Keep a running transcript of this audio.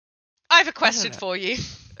have a I don't question know. for you.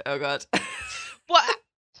 Oh god. What?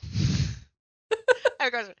 I have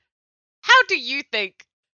a question. How do you think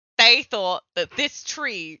they thought that this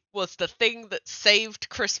tree was the thing that saved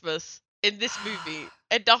Christmas in this movie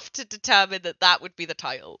enough to determine that that would be the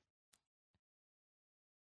title?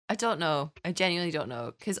 I don't know. I genuinely don't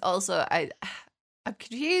know. Because also, I'm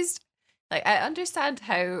confused. Like, I understand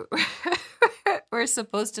how we're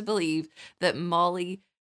supposed to believe that Molly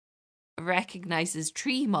recognizes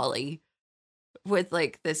Tree Molly with,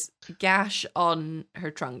 like, this gash on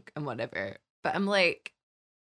her trunk and whatever. But I'm like,